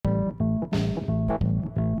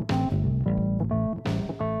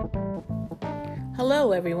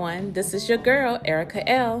Hello, everyone. This is your girl, Erica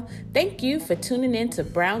L. Thank you for tuning in to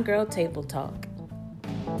Brown Girl Table Talk.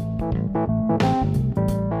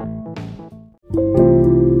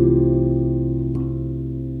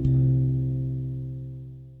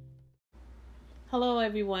 Hello,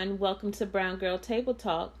 everyone. Welcome to Brown Girl Table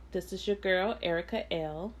Talk. This is your girl, Erica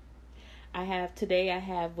L. I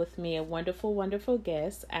have with me a wonderful, wonderful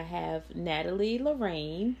guest. I have Natalie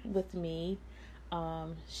Lorraine with me.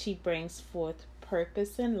 She brings forth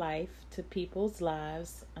purpose in life to people's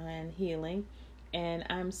lives and healing. And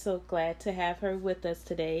I'm so glad to have her with us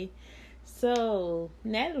today. So,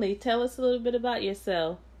 Natalie, tell us a little bit about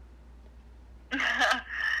yourself.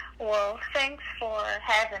 Well, thanks for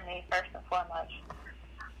having me, first and foremost.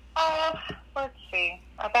 Let's see.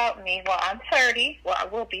 About me. Well, I'm 30. Well, I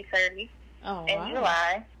will be 30 in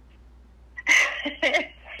July.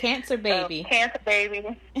 Cancer baby. So, cancer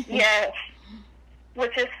baby. Yes.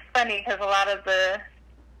 Which is funny because a lot of the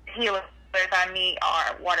healers I meet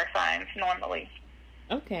are water signs normally.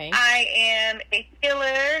 Okay. I am a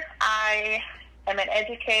healer. I am an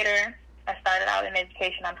educator. I started out in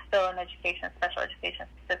education. I'm still in education, special education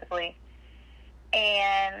specifically.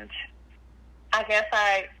 And I guess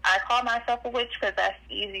I call myself a witch because that's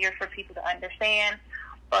easier for people to understand.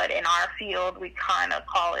 But in our field, we kind of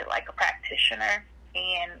call it like a practitioner.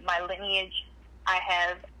 And my lineage,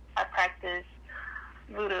 I practice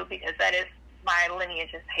voodoo because that is my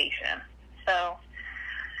lineage is Haitian. So,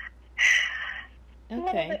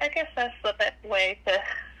 okay. I guess that's the best way to.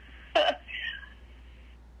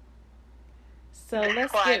 So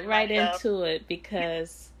let's get right into it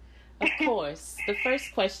because, of course, the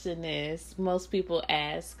first question is most people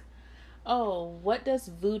ask, oh, what does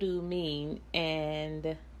voodoo mean?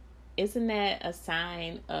 And isn't that a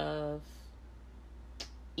sign of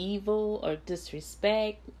evil or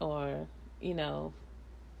disrespect or,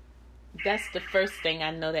 that's the first thing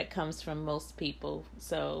I know that comes from most people.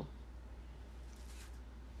 So.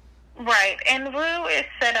 Right. And voodoo is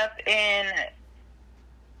set up it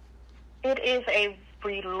is a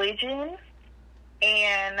religion,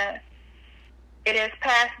 and it is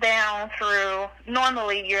passed down through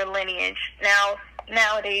normally your lineage. Now,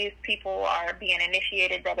 nowadays people are being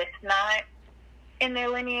initiated that it's not in their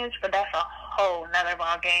lineage, but that's a whole nother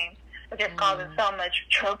ball game. It's just causing so much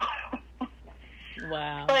trouble.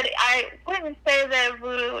 Wow. But I wouldn't say that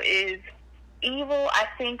voodoo is evil. I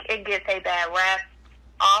think it gets a bad rap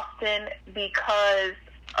often because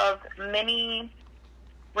of many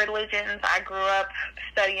religions. I grew up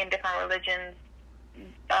studying different religions,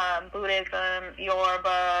 Buddhism,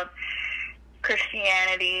 Yoruba,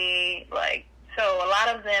 Christianity, so a lot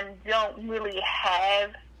of them don't really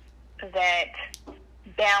have that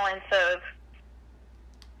balance of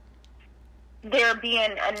there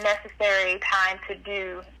being a necessary time to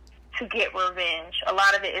get revenge. A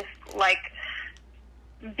lot of it is like,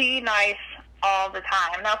 be nice all the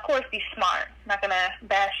time. Now, of course, be smart. I'm not going to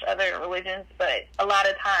bash other religions, but a lot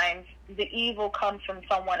of times the evil comes from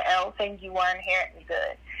someone else and you are inherently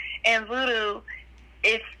good. And voodoo,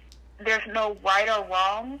 there's no right or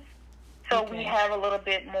wrong, so we have a little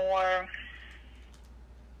bit more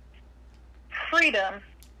freedom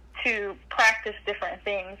to practice different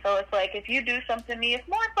things. So it's like if you do something to me, it's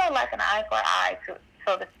more so like an eye for eye,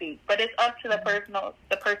 so to speak. But it's up to the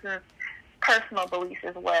person's personal beliefs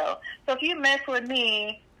as well. So if you mess with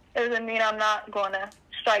me, it doesn't mean I'm not going to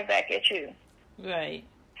strike back at you. Right.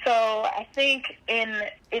 So I think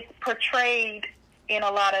it's portrayed in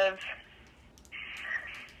a lot of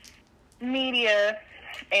media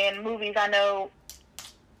and movies. I know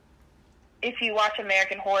if you watch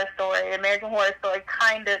American Horror Story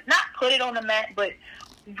kind of, not put it on the map, but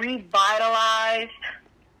revitalized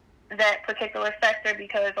that particular sector,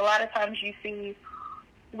 because a lot of times you see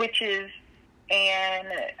witches, and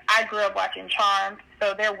I grew up watching Charmed,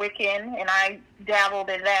 so they're Wiccan, and I dabbled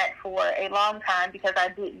in that for a long time because I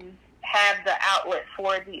didn't have the outlet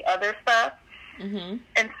for the other stuff. Mm-hmm.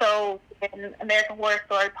 And so in American Horror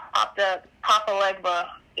Story popped up, Papa Legba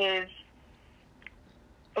is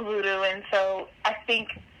voodoo, and so I think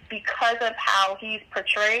because of how he's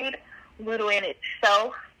portrayed, voodoo in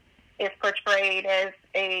itself is portrayed as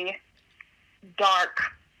a dark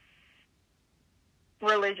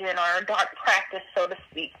religion or a dark practice, so to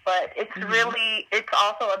speak. But it's really, it's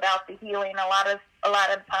also about the healing. A lot of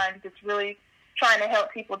times it's really trying to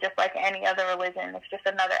help people just like any other religion. It's just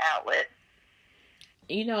another outlet.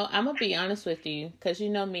 I'm going to be honest with you, because you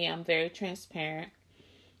know me, I'm very transparent.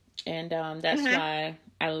 And that's why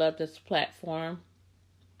I love this platform.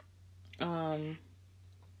 And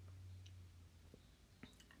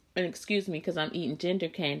excuse me, because I'm eating ginger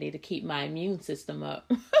candy to keep my immune system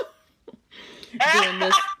up. during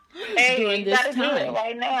this Hey, during you this gotta do it time.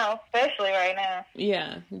 right now, especially right now.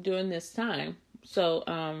 Yeah, during this time. So,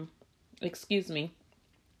 excuse me.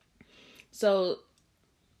 So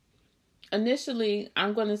initially,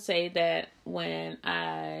 I'm going to say that when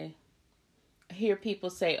I hear people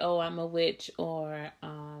say, "Oh, I'm a witch," or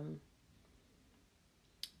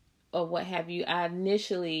what have you, I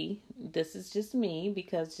initially, this is just me,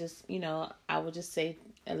 because just, I would just say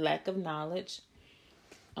a lack of knowledge.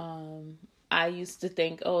 I used to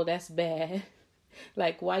think, "Oh, that's bad."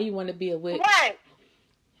 Like, why you want to be a witch? Right.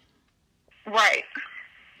 Right.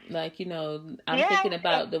 Like, I'm Yeah. thinking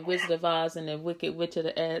about the Wizard of Oz and the Wicked Witch of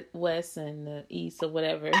the West and the East or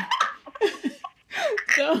whatever.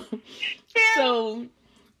 so, Yeah. so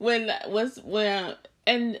when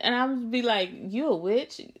and I would be like, "You a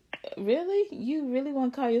witch? Really? You really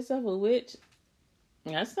want to call yourself a witch?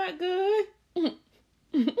 That's not good."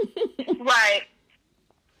 Right.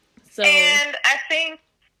 So, And I think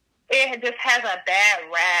it just has a bad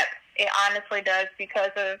rap. It honestly does,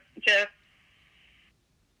 because of just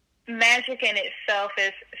magic in itself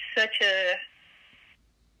is such a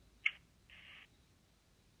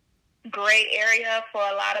gray area for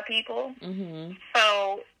a lot of people. mm-hmm.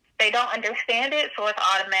 So they don't understand it, so it's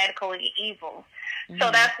automatically evil. Mm-hmm.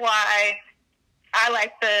 So that's why I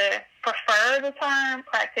like to prefer the term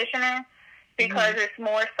practitioner, because it's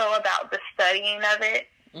more so about the studying of it,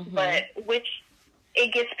 but which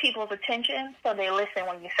it gets people's attention, so they listen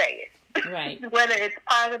when you say it. Right. Whether it's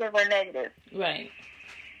positive or negative. Right.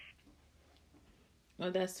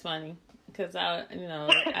 Well, that's funny, because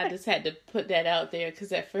I just had to put that out there,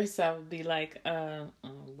 because at first I would be like,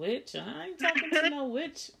 witch? I ain't talking to no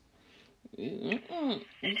witch. Mm-mm.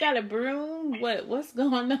 You got a broom? What's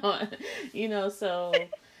going on? So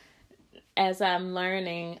as I'm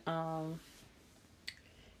learning,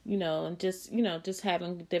 just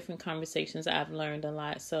having different conversations, I've learned a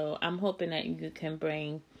lot. So I'm hoping that you can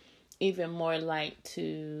bring even more light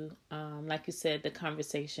to, like you said, the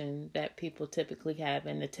conversation that people typically have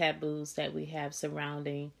and the taboos that we have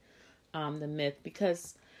surrounding the myth.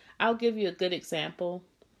 Because I'll give you a good example.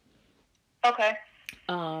 Okay.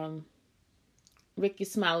 Ricky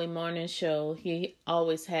Smiley Morning Show, he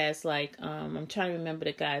always has I'm trying to remember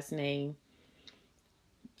the guy's name.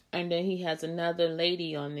 And then he has another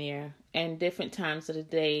lady on there, and different times of the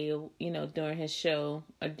day, during his show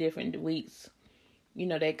or different weeks,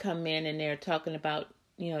 they come in and they're talking about,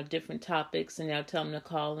 different topics, and they'll tell them to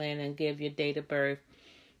call in and give your date of birth.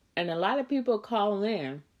 And a lot of people call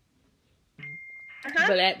in.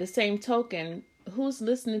 But at the same token, who's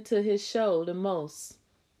listening to his show the most?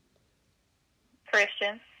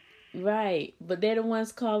 Christian. Right. But they're the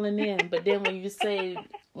ones calling in. But then when you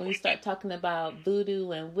start talking about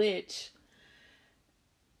voodoo and witch,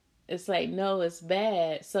 it's like, no, it's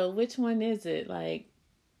bad. So which one is it? Like,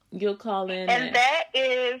 you'll call in. And that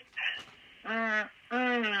is, that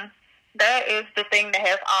is the thing that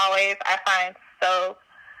has always, I find so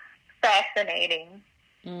fascinating.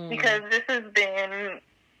 Because this has been,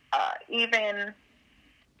 even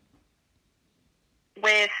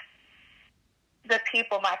with the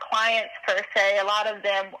people, my clients per se, a lot of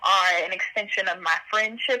them are an extension of my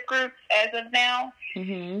friendship groups as of now.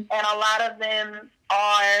 And a lot of them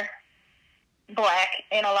are Black,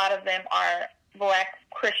 and a lot of them are Black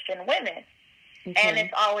Christian women. Okay. And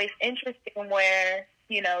it's always interesting where,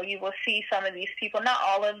 you will see some of these people, not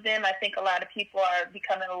all of them. I think a lot of people are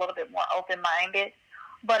becoming a little bit more open-minded,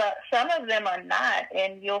 but some of them are not.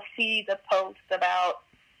 And you'll see the posts about,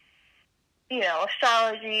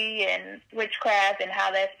 astrology and witchcraft and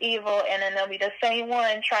how that's evil, and then they'll be the same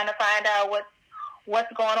one trying to find out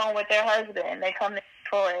what's going on with their husband. They come in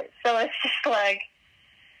for it. So it's just like,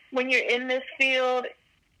 when you're in this field,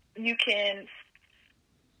 you can,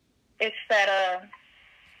 I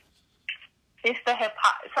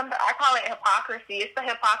call it hypocrisy. It's the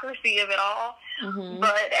hypocrisy of it all.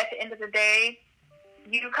 But at the end of the day,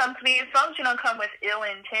 you come to me, as long as you don't come with ill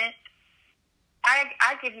intent,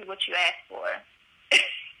 I give you what you ask for.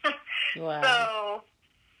 Wow. So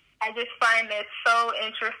I just find it so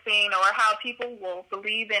interesting, or how people will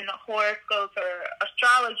believe in horoscopes or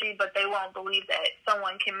astrology, but they won't believe that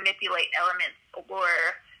someone can manipulate elements or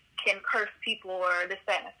can curse people or this,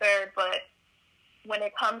 that, and the third. But when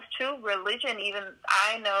it comes to religion, even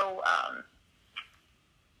I know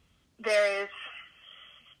there is,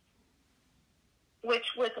 which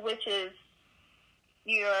is,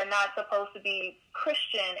 you're not supposed to be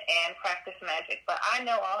Christian and practice magic. But I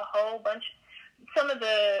know a whole bunch, some of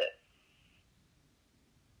the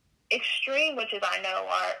extreme witches I know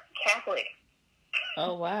are Catholic.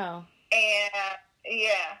 Oh, wow. And,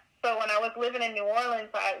 yeah. So when I was living in New Orleans,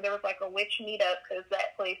 there was like a witch meetup because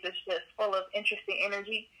that place is just full of interesting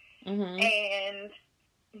energy. Mm-hmm. And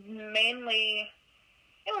mainly,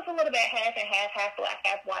 it was a little bit half and half black,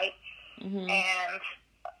 half white. Mm-hmm. And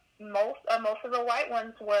most of the white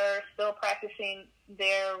ones were still practicing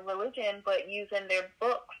their religion, but using their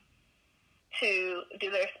books to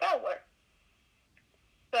do their spell work.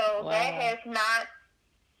 So Wow.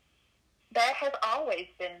 that has always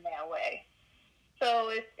been that way. So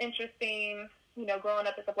it's interesting, growing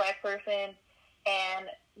up as a black person and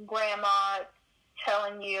grandma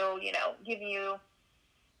telling you, giving you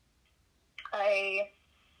a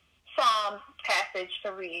psalm passage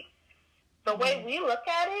to read. The way we look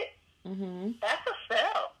at it, that's a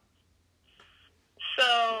spell.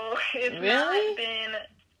 So it's not been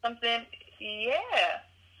something,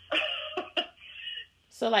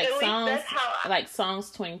 So like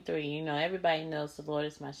Psalms 23, everybody knows the Lord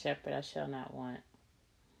is my shepherd, I shall not want.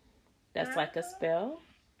 That's like a spell?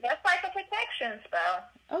 That's like a protection spell.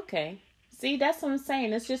 Okay. See, that's what I'm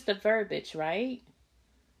saying. It's just the verbiage, right?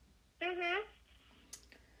 Mm-hmm.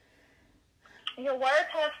 Your words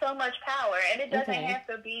have so much power, and it doesn't have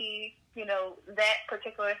to be, that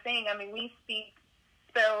particular thing. I mean, we speak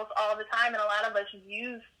spells all the time, and a lot of us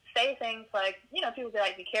say things like, people say,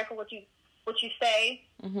 like, be careful what you say.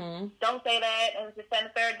 Mm-hmm. Don't say that, and just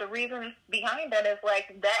and third. The reason behind that is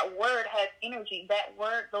like that word has energy.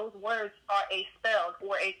 Those words are a spell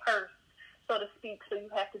or a curse, so to speak. So you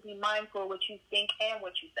have to be mindful what you think and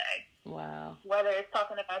what you say. Wow. Whether it's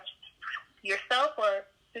talking about yourself or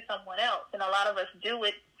to someone else, and a lot of us do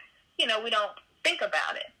it. We don't think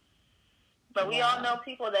about it, but we all know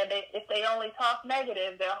people that if they only talk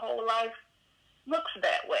negative, their whole life looks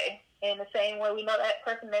that way. In the same way, we know that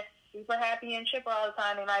person that's super happy and chipper all the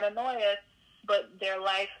time, they might annoy us, but their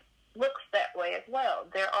life looks that way as well.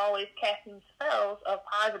 They're always casting spells of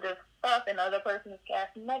positive stuff, and the other person is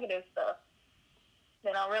casting negative stuff.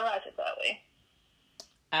 They don't realize it that way.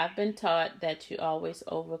 I've been taught that you always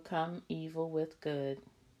overcome evil with good.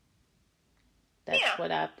 That's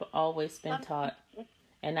what I've always been taught,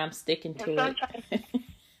 and I'm sticking to it.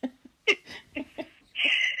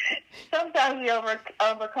 Sometimes we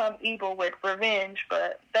overcome evil with revenge,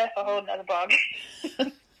 but that's a whole nother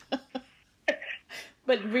ballgame.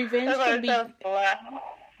 But revenge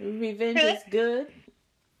is good.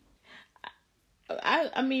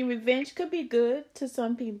 I mean, revenge could be good to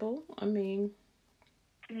some people. I mean,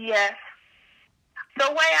 yes. The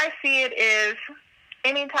way I see it is,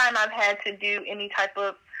 anytime I've had to do any type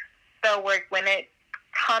of spell work, when it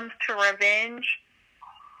comes to revenge,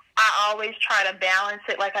 I always try to balance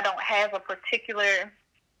it. Like, I don't have a particular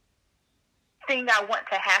thing I want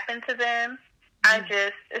to happen to them. I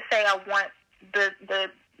just say I want the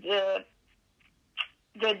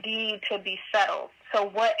deed to be settled. So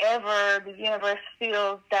whatever the universe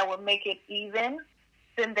feels that would make it even,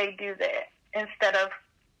 then they do that instead of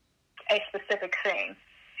a specific thing.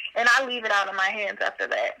 And I leave it out of my hands after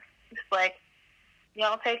that. It's like,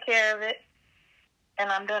 y'all take care of it,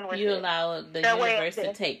 and I'm done with it. You allow the universe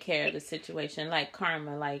to take care of the situation, like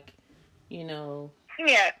karma, like,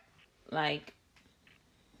 Yeah. Like,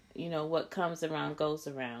 what comes around goes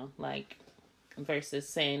around, like, versus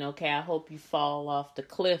saying, okay, I hope you fall off the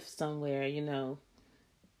cliff somewhere,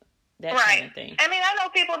 that kind of thing. I mean, I know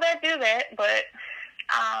people that do that, but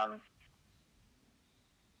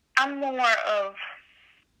I'm more of,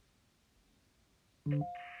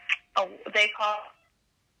 they call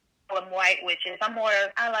them white witches.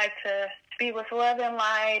 I like to be with love and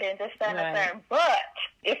light and this, that, and the third. But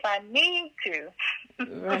if I need to,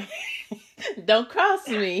 don't cross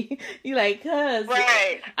me. You like, cuz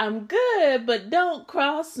I'm good, but don't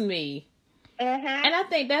cross me. Mm-hmm. And I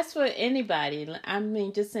think that's for anybody. I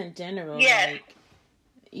mean, just in general. Yes.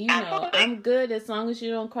 Like, I'm good as long as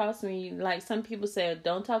you don't cross me. Like some people say,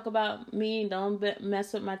 don't talk about me, don't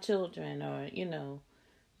mess with my children, or, as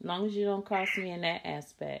long as you don't cross me in that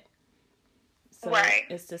aspect. So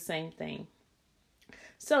it's the same thing.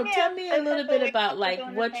 So tell me a little bit about, like,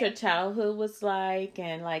 what your childhood was like,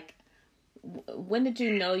 and, like, when did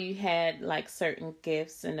you know you had, like, certain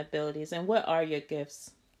gifts and abilities, and what are your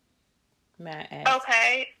gifts, may I ask?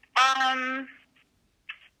 Okay.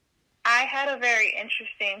 I had a very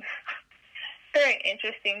interesting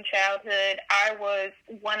childhood. I was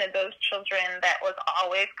one of those children that was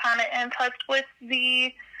always kind of in touch with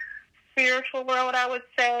the spiritual world, I would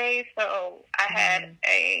say. So I had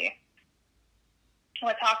I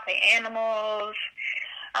talk to animals.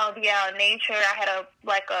 I'll be out in nature. I had a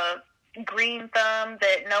green thumb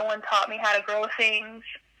that no one taught me how to grow things.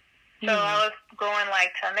 So I was growing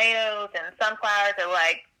like tomatoes and sunflowers at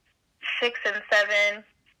like 6 and 7.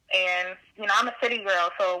 And, you know, I'm a city girl,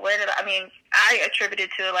 so I attribute it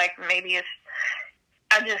to, like, maybe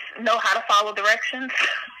I just know how to follow directions.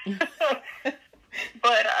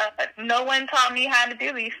 But no one taught me how to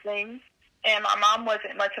do these things. And my mom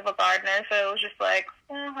wasn't much of a gardener, so it was just like,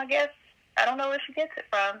 well, I guess I don't know where she gets it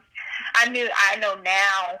from. I know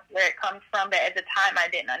now where it comes from, but at the time I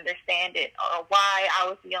didn't understand it or why I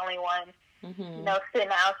was the only one, you know, sitting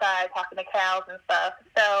outside talking to cows and stuff.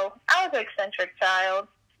 So I was an eccentric child.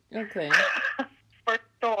 Okay. For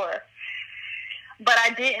sure. But I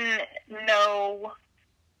didn't know,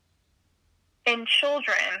 and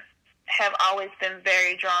children have always been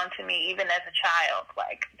very drawn to me, even as a child,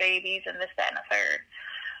 like babies and this, that, and the third.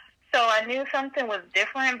 So I knew something was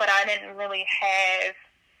different, but I didn't really have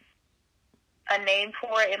a name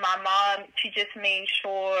for it. And my mom, she just made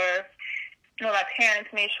sure, you know, my parents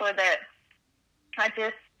made sure that I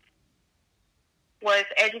just was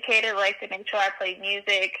educated, like to make sure I played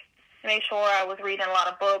music, make sure I was reading a lot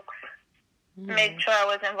of books, make sure I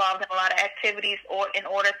was involved in a lot of activities in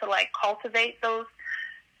order to, like, cultivate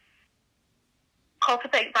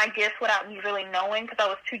my gifts without me really knowing, because I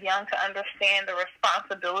was too young to understand the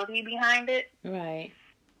responsibility behind it. Right.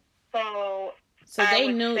 So they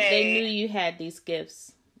knew you had these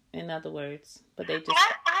gifts, in other words, but they just...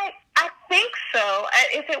 I think so.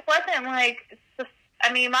 If it wasn't like,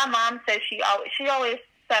 I mean, my mom said she always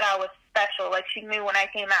said I was special. Like, she knew when I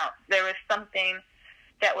came out there was something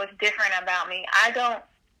that was different about me. I don't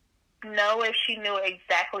know if she knew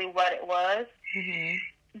exactly what it was. Mm-hmm.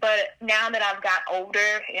 But now that I've gotten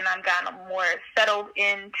older and I've gotten more settled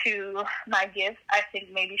into my gifts, I think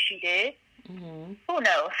maybe she did. Mm-hmm. Who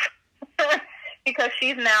knows? Because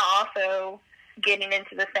she's now also getting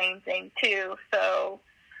into the same thing too. So,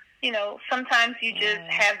 you know, sometimes you just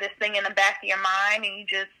have this thing in the back of your mind and you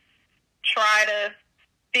just try to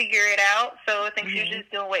figure it out. So I think she's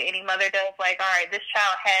just doing what any mother does. Like, all right, this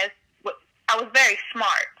child has what... I was very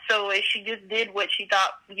smart. So she just did what she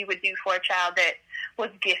thought you would do for a child that was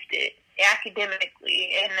gifted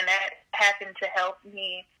academically, and then that happened to help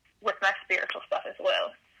me with my spiritual stuff as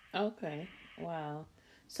well. Okay. Wow.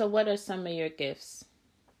 So what are some of your gifts,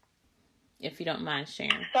 if you don't mind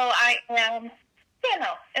sharing? So I am,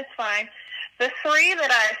 it's fine. The three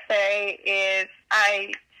that I say is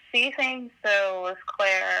I see things, so it's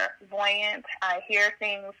clairvoyant. I hear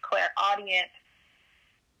things, clairaudient.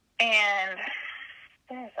 And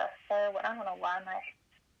there's a third one. I don't know why I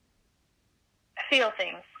feel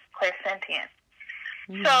things, clairsentient.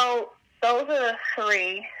 Mm-hmm. So those are the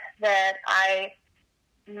three that I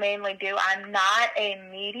mainly do. I'm not a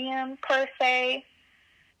medium per se.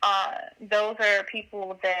 Those are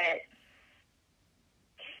people that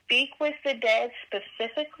speak with the dead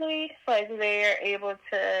specifically, like they're able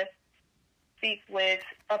to speak with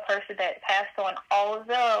a person that passed on,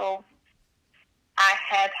 although I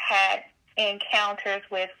have had encounters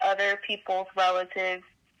with other people's relatives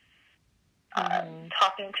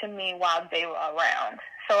talking to me while they were around.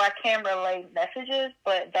 So I can relay messages,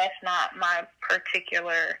 but that's not my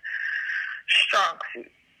particular strong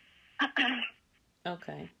suit.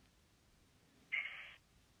 Okay.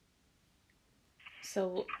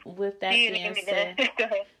 So with that being said,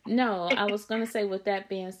 no, I was going to say, with that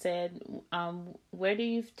being said, where do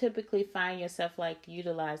you typically find yourself, like,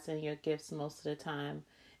 utilizing your gifts most of the time?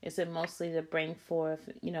 Is it mostly to bring forth,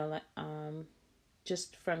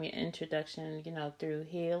 just from your introduction, through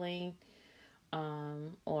healing?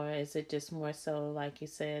 Or is it just more so, like you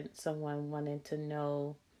said, someone wanting to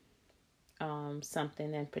know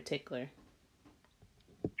something in particular?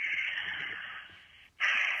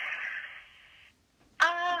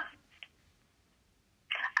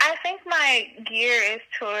 I think my gear is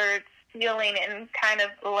towards healing and kind of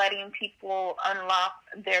letting people unlock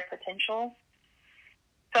their potential.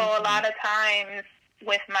 So a lot of times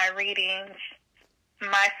with my readings,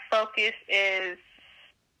 my focus is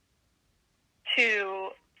to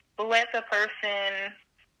let the person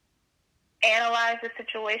analyze the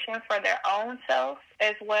situation for their own self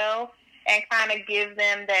as well, and kind of give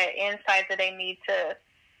them that insight that they need to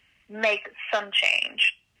make some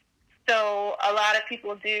change. So a lot of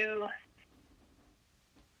people do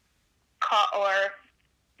call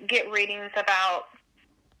or get readings about,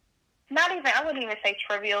 I wouldn't even say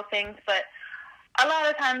trivial things, but a lot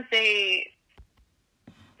of times they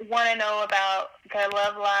want to know about their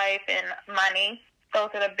love life and money. Those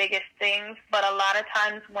are the biggest things. But a lot of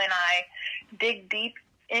times when I dig deep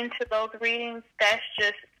into those readings, that's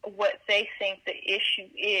just what they think the issue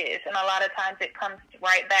is. And a lot of times it comes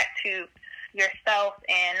right back to yourself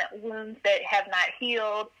and wounds that have not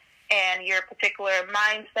healed and your particular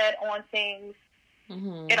mindset on things.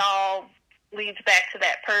 Mm-hmm. It all leads back to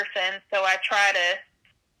that person. So I try to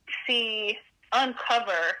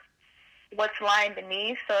uncover what's lying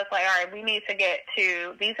beneath. So it's like, all right, we need to get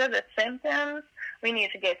to, these are the symptoms, we need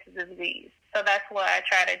to get to the disease. So that's what I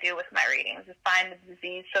try to do with my readings, is find the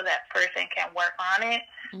disease so that person can work on it,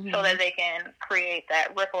 so that they can create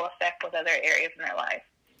that ripple effect with other areas in their life.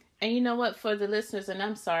 And you know what, for the listeners, and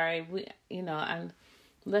I'm sorry,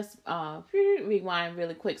 let's rewind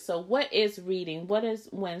really quick. So what is reading? What is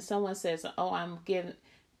when someone says, oh, I'm giving,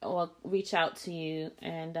 or reach out to you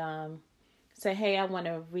and say, hey, I want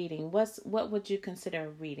a reading. What would you consider a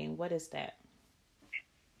reading? What is that?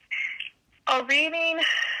 A reading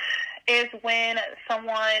is when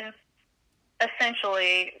someone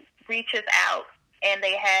essentially reaches out and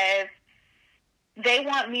they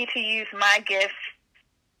want me to use my gifts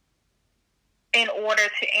in order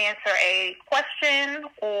to answer a question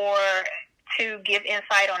or to give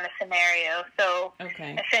insight on a scenario. So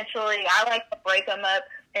essentially, I like to break them up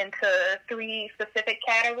into 3 specific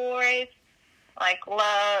categories, like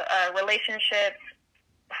love, relationships,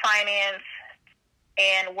 finance,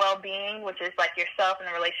 and well-being, which is like yourself and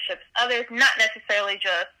the relationships with others, not necessarily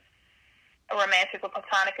just romantic or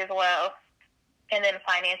platonic as well, and then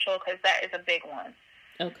financial, because that is a big one.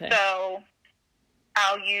 Okay. So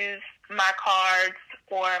I'll use my cards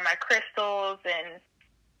or my crystals and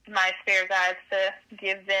my spirit guides to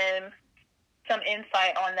give them some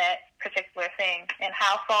insight on that particular thing, and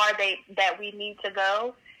how far that we need to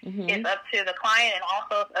go is up to the client, and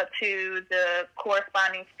also up to the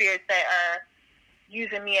corresponding spirits that are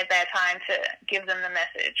using me at that time to give them the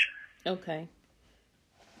message. Okay.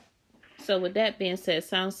 So with that being said, it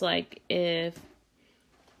sounds like if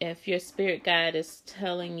your spirit guide is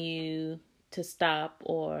telling you to stop,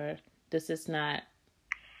 or this is not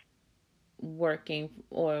working,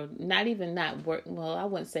 or not even not work, well, I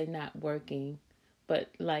wouldn't say not working, but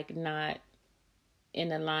like not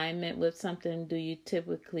in alignment with something, do you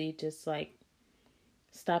typically just like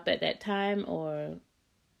stop at that time? Or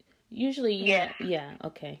usually yeah,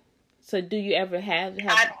 okay. So do you ever have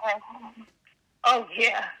oh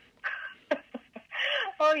yeah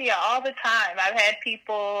oh yeah, all the time. I've had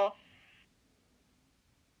people,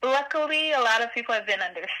 luckily a lot of people have been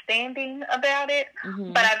understanding about it,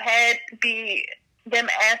 but I've had them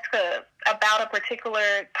ask about a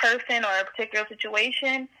particular person or a particular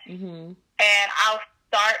situation, and I'll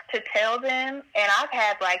start to tell them, and I've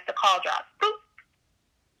had like the call drop, boop.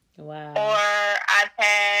 Wow. Or I've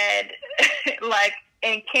had like,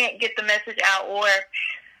 and can't get the message out, or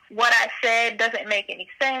what I said doesn't make any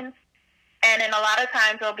sense. And then a lot of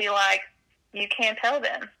times they'll be like, you can't tell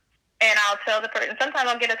them. And I'll tell the person, sometimes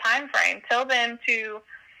I'll get a time frame, tell them to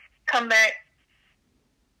come back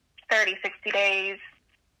 30, 60 days.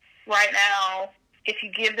 Right now, if you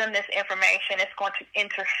give them this information, it's going to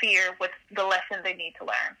interfere with the lesson they need to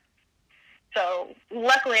learn. So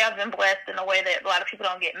luckily I've been blessed in a way that a lot of people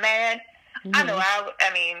don't get mad. I know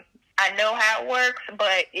I know how it works,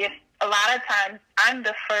 but if a lot of times I'm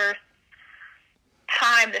the first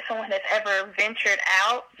time that someone has ever ventured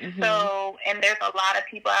out. So, and there's a lot of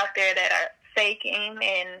people out there that are faking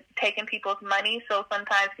and taking people's money. So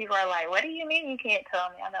sometimes people are like, what do you mean you can't tell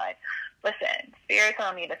me? I'm like, listen, Spirit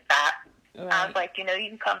told me to stop. Right. I was like, you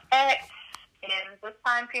can come back in this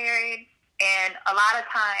time period. And a lot of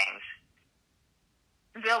times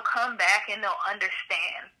they'll come back and they'll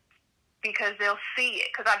understand, because they'll see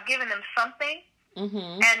it. Because I've given them something. And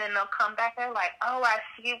then they'll come back, they're like, oh, I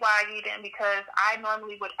see why you didn't, because I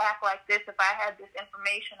normally would act like this if I had this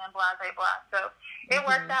information and blah, blah, blah. So it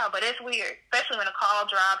worked out, but it's weird, especially when a call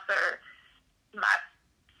drops or my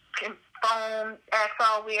phone acts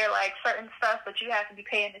all weird, like certain stuff, but you have to be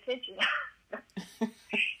paying attention.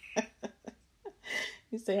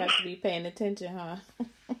 You say you have to be paying attention, huh?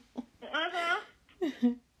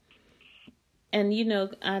 And,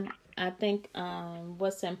 I think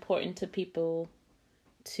what's important to people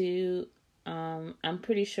too, I'm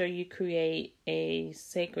pretty sure you create a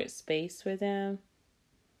sacred space for them,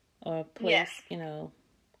 or a place,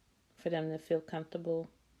 for them to feel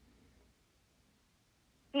comfortable.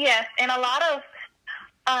 Yes, and a lot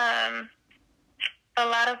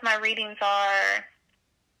of my readings are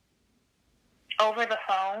over the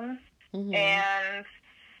phone and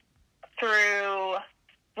through,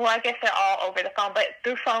 well, I guess they're all over the phone, but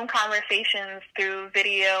through phone conversations, through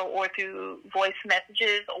video, or through voice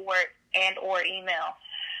messages, or email.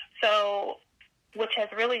 So, which has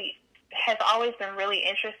always been really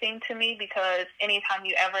interesting to me, because anytime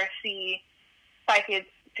you ever see psychics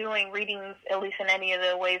doing readings, at least in any of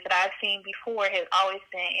the ways that I've seen before, it has always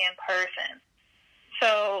been in person.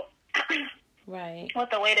 So, right, with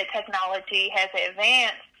the way that technology has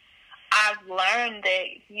advanced, I've learned that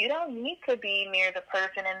you don't need to be near the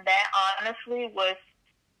person, and that honestly was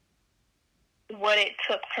what it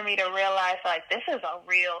took for me to realize, like, this is a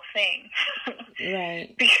real thing.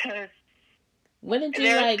 Right. Because when did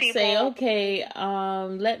you like say, okay,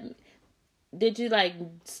 did you like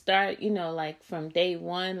start, you know, like from day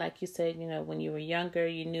one, like you said, you know, when you were younger,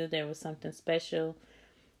 you knew there was something special.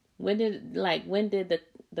 When did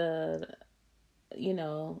the you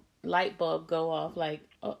know, light bulb go off? Like,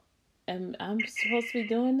 oh, I'm supposed to be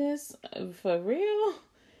doing this for real?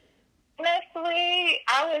 Honestly,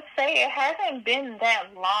 I would say it hasn't been that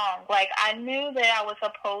long. Like, I knew that I was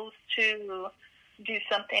supposed to do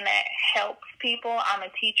something that helps people. I'm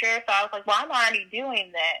a teacher, so I was like, well, I'm already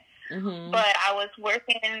doing that. Mm-hmm. But I was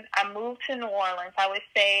working, I moved to New Orleans. I would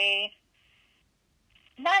say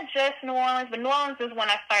not just New Orleans, but New Orleans is when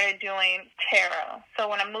I started doing tarot. So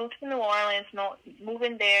when I moved to New Orleans,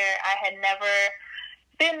 moving there, I had never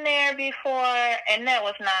been there before, and that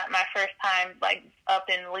was not my first time, like, up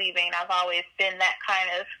and leaving. I've always been that kind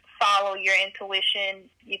of follow your intuition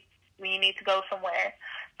when you need to go somewhere.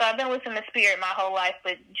 So I've been listening to spirit my whole life,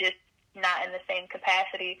 but just not in the same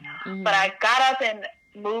capacity. Mm-hmm. But I got up and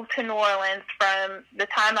moved to New Orleans. From the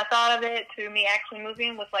time I thought of it to me actually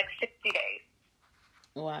moving was like 60 days.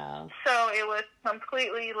 Wow. So it was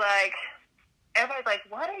completely like, everybody's like,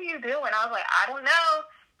 what are you doing? I was like, I don't know,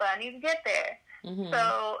 but I need to get there. Mm-hmm.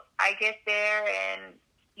 So I get there, and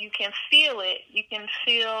you can feel it. You can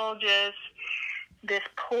feel just this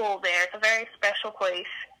pull there. It's a very special place,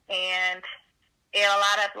 and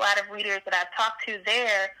a lot of readers that I've talked to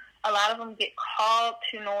there, a lot of them get called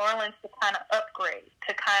to New Orleans to kind of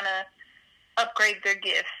upgrade their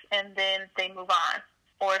gifts, and then they move on.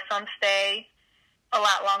 Or some stay a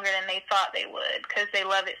lot longer than they thought they would because they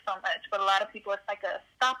love it so much. But a lot of people, it's like a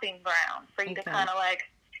stopping ground for you to kind of like,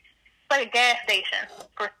 it's like a gas station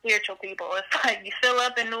for spiritual people. It's like you fill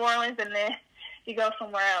up in New Orleans and then you go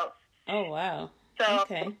somewhere else. Oh, wow. So,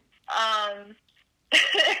 okay.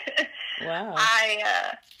 Wow.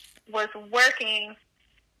 I was working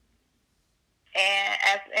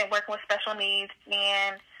and working with special needs,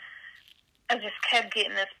 and I just kept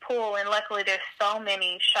getting this pull, and luckily there's so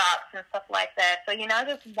many shops and stuff like that. So, you know, I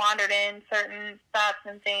just wandered in certain shops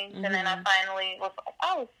and things, mm-hmm. and then I finally was like,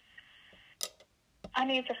 oh, I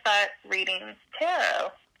need to start reading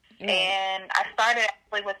tarot. Mm. And I started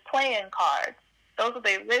actually with playing cards. Those are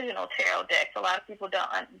the original tarot decks. A lot of people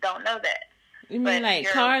don't know that. You mean like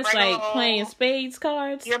cards, like playing spades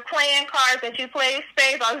cards? You're playing cards that you play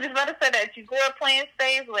spades. I was just about to say that you grew up playing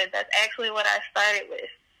spades with. That's actually what I started with.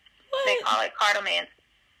 What? They call it cartomancy.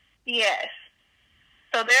 Yes.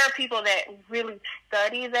 So there are people that really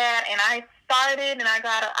study that, and I started, and I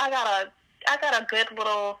got a good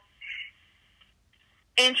little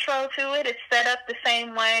intro to it. It's set up the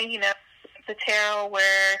same way, you know, the tarot,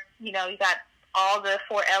 where, you know, you got all the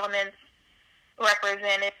 4 elements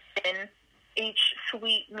represented, and each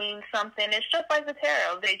suite means something. It's just like the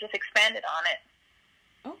tarot. They just expanded on it.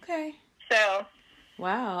 Okay. So.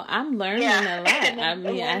 Wow, I'm learning a lot. I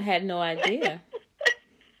mean, I had no idea.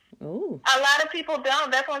 Ooh. A lot of people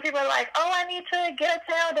don't. That's when people are like, oh, I need to get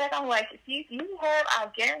a tarot deck. I'm like, if you have, I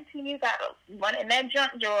guarantee you got one in that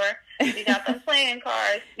junk drawer. You got some playing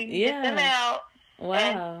cards. You can get them out. Wow.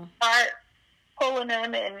 And start pulling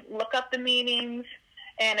them and look up the meanings.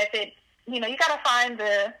 And if it, you know, you got to find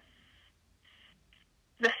the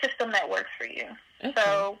system that works for you. Okay.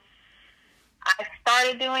 So I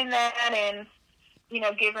started doing that, and, you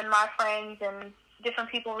know, giving my friends and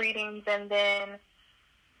different people readings, and then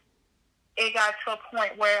it got to a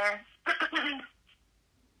point where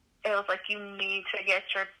it was like, you need to get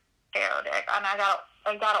your tarot deck. And I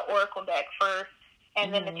got an oracle deck first,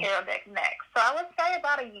 and then the tarot deck next. So I would say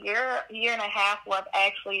about a year and a half where I've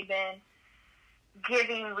actually been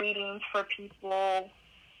giving readings for people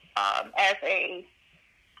as a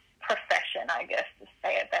profession, I guess, to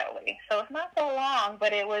say it that way. So it's not so long,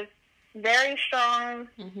 but it was very strong.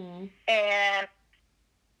 Mm-hmm. And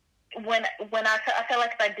when I felt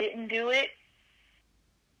like if I didn't do it,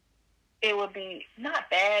 it would be not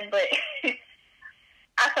bad, but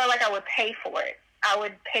I felt like I would pay for it. I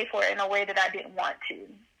would pay for it in a way that I didn't want to,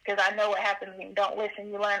 because I know what happens when you don't listen.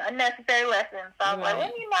 You learn unnecessary lessons. So I was like,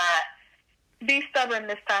 let me not be stubborn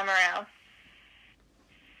this time around.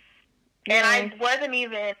 And I wasn't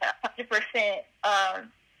even 100%,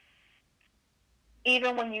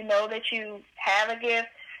 even when you know that you have a gift,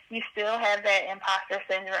 you still have that imposter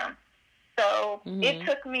syndrome. So it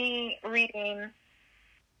took me reading,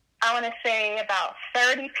 I want to say, about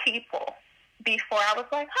 30 people before I was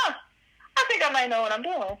like, I think I might know what I'm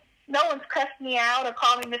doing. No one's cussed me out or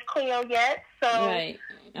called me Miss Cleo yet, so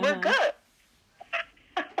we're good.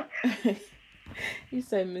 You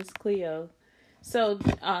said Miss Cleo. So,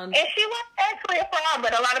 And she was actually a fraud,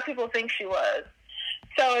 but a lot of people think she was.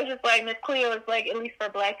 So it's just like Miss Cleo is like, at least for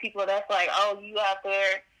black people, that's like, oh, you out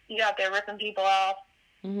there ripping people off.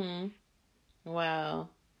 Mhm. Wow.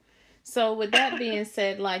 So with that being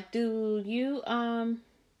said, like, do you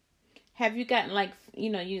have you gotten like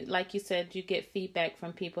you like you said you get feedback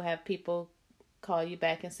from people? Have people call you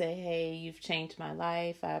back and say, "Hey, you've changed my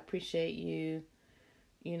life. I appreciate you,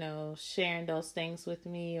 sharing those things with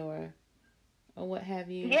me," or what have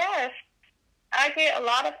you? Yes, I get a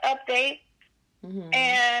lot of updates, Mm-hmm.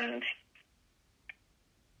 and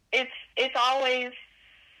it's always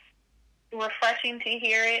refreshing to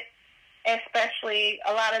hear it, especially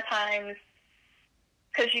a lot of times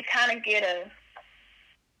because you kind of get a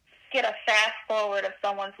fast forward of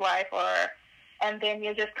someone's life, and then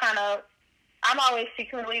you just kind of. I'm always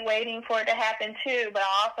secretly waiting for it to happen too, but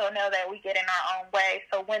I also know that we get in our own way.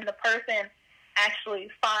 So when the person actually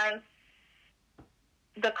finds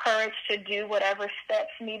the courage to do whatever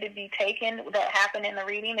steps need to be taken that happen in the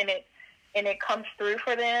reading, and it comes through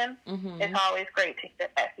for them, Mm-hmm. it's always great to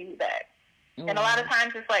get that feedback. Wow. And a lot of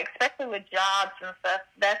times it's like, especially with jobs and stuff,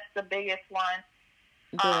 that's the biggest one.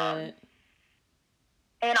 Good.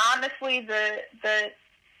 And honestly, the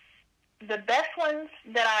best ones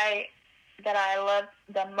that I love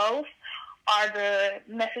the most are the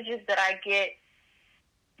messages that I get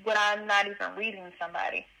when I'm not even reading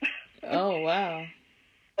somebody. Oh, wow.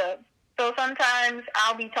 So sometimes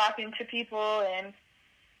I'll be talking to people and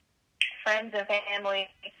friends and family.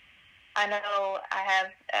 I know I have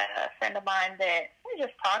a friend of mine that we're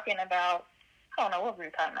just talking about, I don't know what we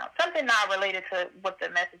were talking about, something not related to what the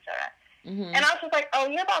message are. Mm-hmm. And I was just like, oh,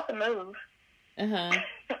 you're about to move. Uh-huh.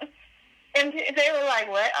 And they were like,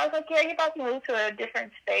 what? I was like, yeah, you're about to move to a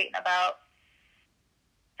different state in about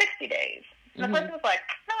 60 days. And the person was like,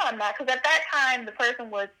 no, I'm not. Because at that time, the person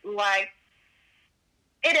was like,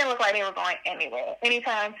 it didn't look like they were going anywhere.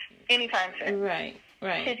 Anytime soon. Right.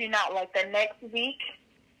 Did you not, like the next week,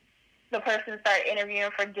 the person started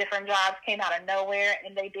interviewing for different jobs, came out of nowhere,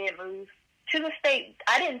 and they did move to the state.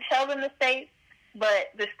 I didn't tell them the state,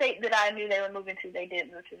 but the state that I knew they were moving to, they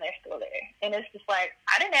did move to, and they're still there. And it's just like,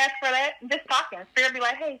 I didn't ask for that. I'm just talking. Spirit be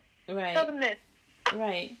like, hey, tell them this.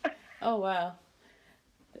 Right. Oh, wow.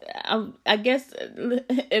 I guess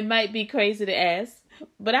it might be crazy to ask,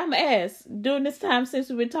 but I'm going to ask. During this time since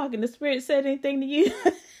we've been talking, the Spirit said anything to you?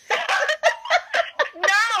 No!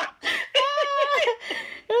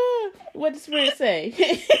 What did the Spirit say?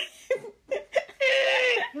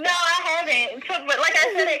 No, I haven't. But like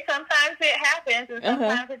I said, sometimes it happens and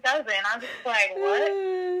sometimes it doesn't. I'm just like,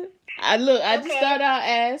 what? I just thought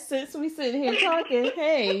I'll ask since we sitting here talking.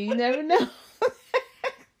 Hey, you never know.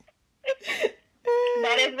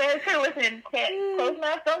 That is very true. Listen, closed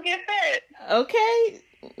mouths don't get fed. Okay.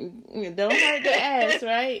 Don't hurt the ass,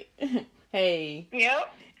 right? Hey.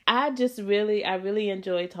 Yep. I really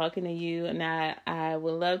enjoy talking to you, and I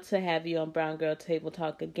would love to have you on Brown Girl Table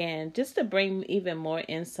Talk again, just to bring even more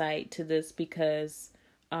insight to this because,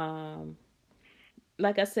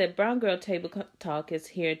 like I said, Brown Girl Table Talk is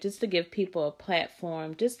here just to give people a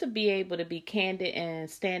platform, just to be able to be candid and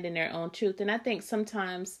stand in their own truth. And I think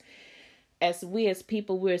sometimes as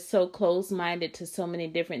people, we're so closed-minded to so many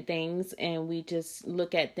different things, and we just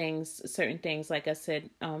look at certain things, like I said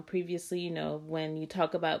previously, when you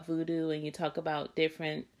talk about voodoo and you talk about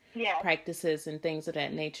different practices and things of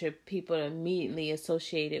that nature, people are immediately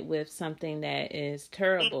associated with something that is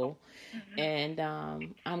terrible. Mm-hmm. And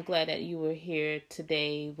I'm glad that you were here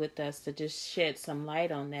today with us to just shed some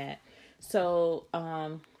light on that. So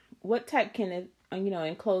what type in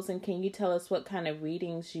closing, can you tell us what kind of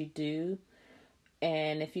readings you do?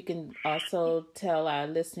 And if you can also tell our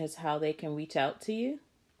listeners how they can reach out to you.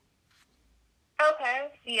 Okay,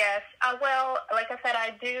 yes. Well, like I said,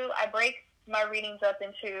 I break my readings up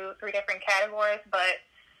into 3 different categories,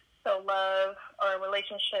 so love or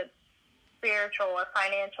relationships, spiritual or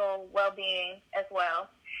financial well-being as well.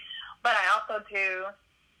 But I also do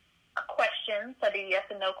questions, so I do yes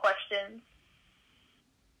and no questions.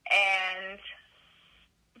 And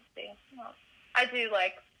let's see, I do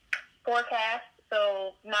like forecasts.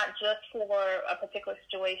 So not just for a particular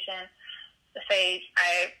situation, say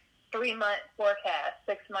 3-month forecast,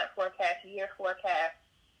 6-month forecast, year forecast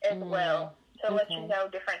as well, to let you know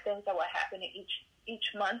different things that will happen in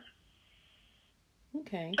each month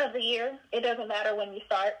of the year. It doesn't matter when you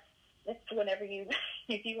start. It's whenever if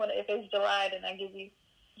if it's July, then I give you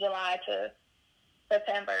July to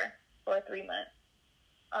September for 3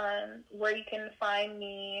 months. Where you can find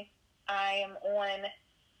me, I am on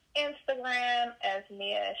Instagram as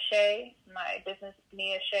Nia Shea. My business,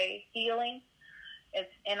 Nia Shea Healing.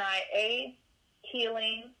 It's NIA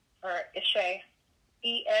Healing, or Shea,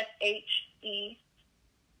 ESHE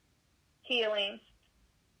Healing.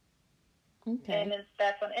 Okay. And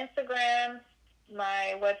that's on Instagram.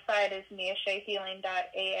 My website is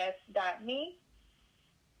niashayhealing.as.me.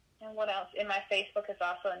 And what else? And my Facebook is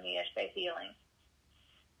also Nia Shea Healing.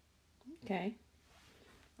 Okay.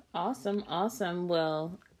 Awesome.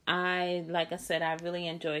 Well, like I said, I really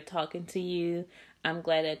enjoyed talking to you. I'm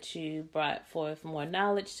glad that you brought forth more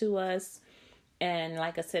knowledge to us. And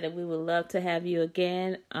like I said, we would love to have you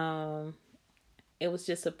again. It was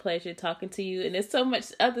just a pleasure talking to you. And there's so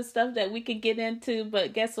much other stuff that we could get into.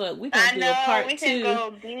 But guess what? We're going to do a part 2. We can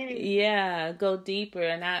go deep. Yeah, go deeper.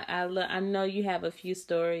 And I know you have a few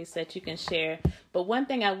stories that you can share. But one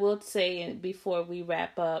thing I will say before we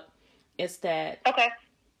wrap up is that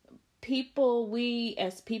we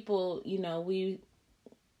as people,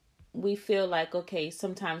 we feel like, okay,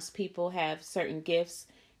 sometimes people have certain gifts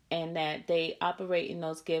and that they operate in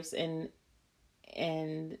those gifts, and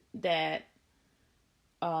that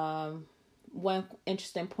one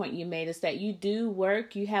interesting point you made is that you do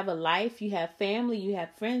work, you have a life, you have family, you have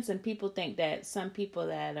friends, and people think that some people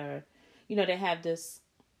that are, they have this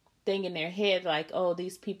thing in their head like, oh,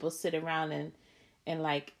 these people sit around and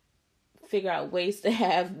like figure out ways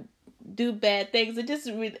to do bad things.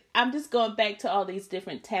 I'm just going back to all these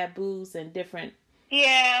different taboos and different,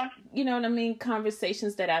 you know what I mean,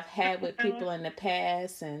 conversations that I've had with people in the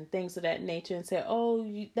past and things of that nature, and say, oh,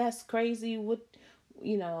 that's crazy. But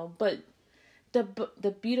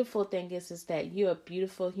the beautiful thing is that you're a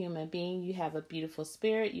beautiful human being. You have a beautiful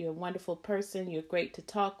spirit. You're a wonderful person. You're great to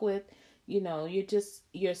talk with.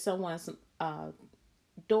 You're someone's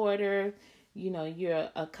daughter. You're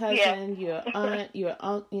a cousin, you're an aunt,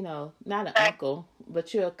 not an uncle,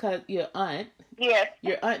 but you're aunt. Yes.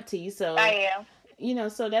 Your auntie. So I am.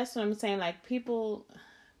 So that's what I'm saying. Like, people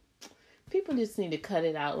just need to cut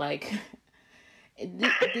it out. Like,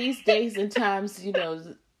 these days and times,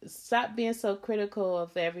 stop being so critical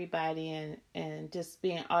of everybody and just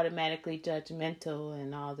being automatically judgmental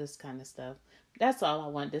and all this kind of stuff. That's all I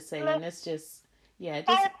wanted to say. And it's just,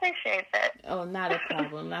 I appreciate that. Oh, not a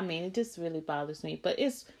problem. I mean, it just really bothers me. But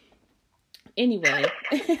anyway,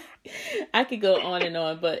 I could go on and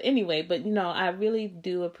on. But anyway, I really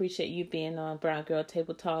do appreciate you being on Brown Girl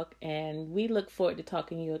Table Talk. And we look forward to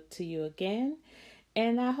talking to you again.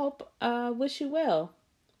 And I hope, wish you well.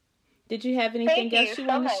 Did you have anything else you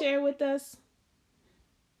want to share with us?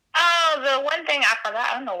 Oh, the one thing I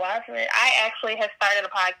forgot, I don't know why I actually have started a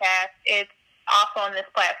podcast. It's also on this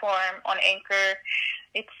platform on Anchor.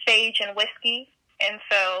 It's Sage and Whiskey. And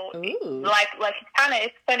so,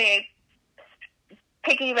 it's funny,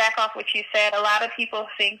 piggyback off what you said, a lot of people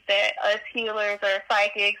think that us healers are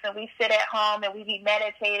psychics and we sit at home and we be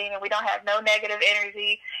meditating and we don't have no negative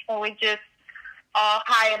energy and we just all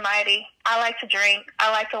high and mighty. I like to drink.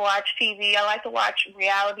 I like to watch TV. I like to watch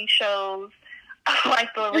reality shows. I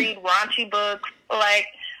like to read raunchy books. Like,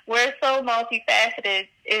 we're so multifaceted,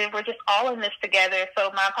 and we're just all in this together.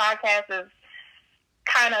 So my podcast is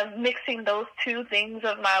kind of mixing those two things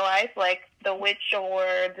of my life, like the witch or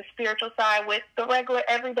the spiritual side with the regular,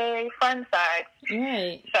 everyday, fun side.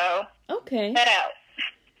 Right. So, okay. That out.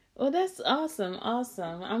 Well, that's awesome.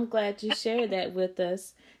 I'm glad you shared that with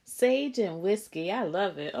us. Sage and whiskey. I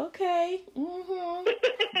love it. Okay. Mm-hmm.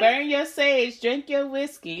 Burn your sage. Drink your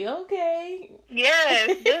whiskey. Okay.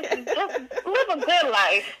 Yes. Just live a good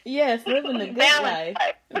life. Yes, living a good life.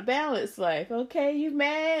 A balanced life. Okay. You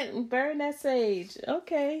mad? Burn that sage.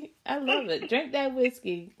 Okay. I love it. Drink that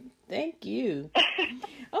whiskey. Thank you.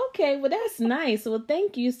 Okay, well, that's nice. Well,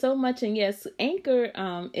 thank you so much. And yes, Anchor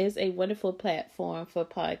is a wonderful platform for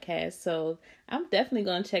podcasts. So I'm definitely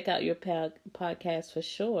going to check out your podcast for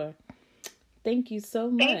sure. Thank you so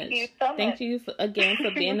much. Thank you so much. Thank you again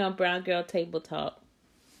for being on Brown Girl Table Talk.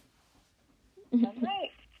 All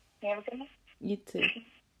right. You have a good night. You too.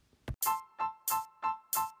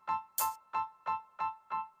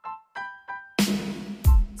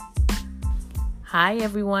 Hi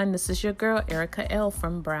everyone, this is your girl Erica L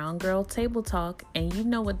from Brown Girl Table Talk, and you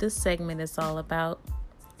know what this segment is all about.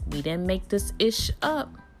 We didn't make this ish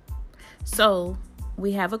up. So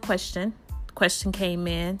we have a question. Question came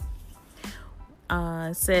in.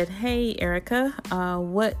 Said, hey Erica,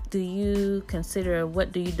 what do you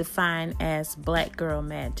define as black girl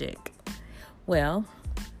magic? Well,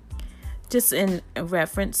 just in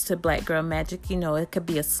reference to black girl magic, it could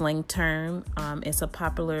be a slang term. It's a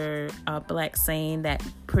popular black saying that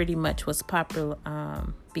pretty much was popular,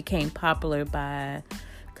 became popular by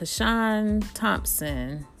Kashawn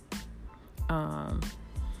Thompson I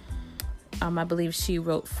believe she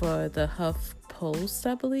wrote for the Huff Post,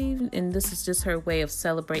 I believe, and this is just her way of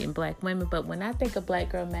celebrating Black women. But when I think of Black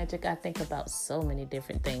Girl Magic, I think about so many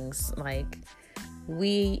different things. Like,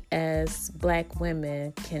 we as Black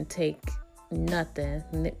women can take nothing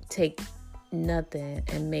and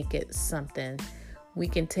make it something. We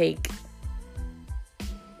can take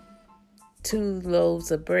 2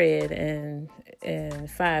 loaves of bread and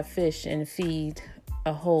 5 fish and feed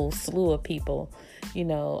a whole slew of people.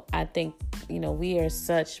 I think, we are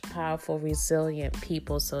such powerful, resilient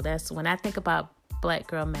people. So that's when I think about Black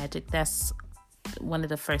Girl Magic, that's one of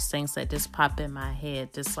the first things that just pop in my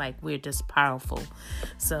head, just like we're just powerful.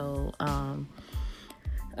 So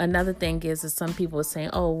another thing is some people are saying,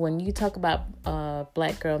 oh, when you talk about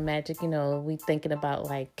Black Girl Magic, we thinking about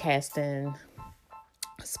like casting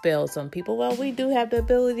spells on people. Well, we do have the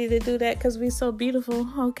ability to do that because we're so beautiful.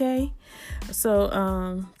 Okay,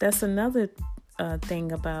 so that's another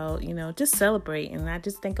thing about just celebrating. I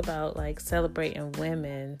just think about like celebrating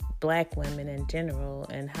women, Black women in general,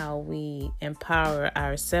 and how we empower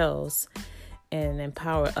ourselves and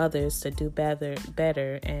empower others to do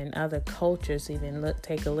better, and other cultures even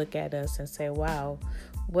take a look at us and say, wow,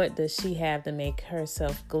 what does she have to make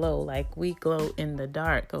herself glow? Like, we glow in the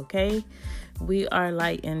dark, okay? We are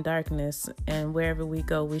light in darkness, and wherever we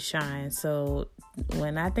go, we shine. So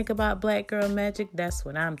when I think about Black Girl Magic, that's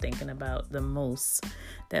what I'm thinking about the most.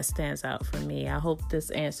 That stands out for me. I hope this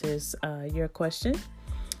answers your question,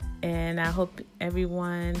 and I hope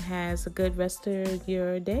everyone has a good rest of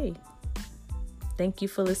your day. Thank you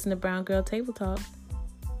for listening to Brown Girl Table Talk.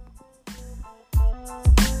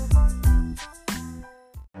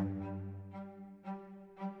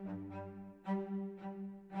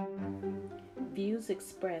 Views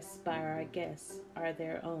expressed by our guests are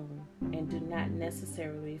their own and do not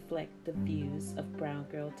necessarily reflect the views of Brown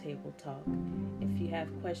Girl Table Talk. If you have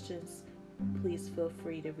questions, please feel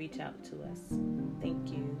free to reach out to us.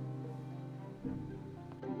 Thank you.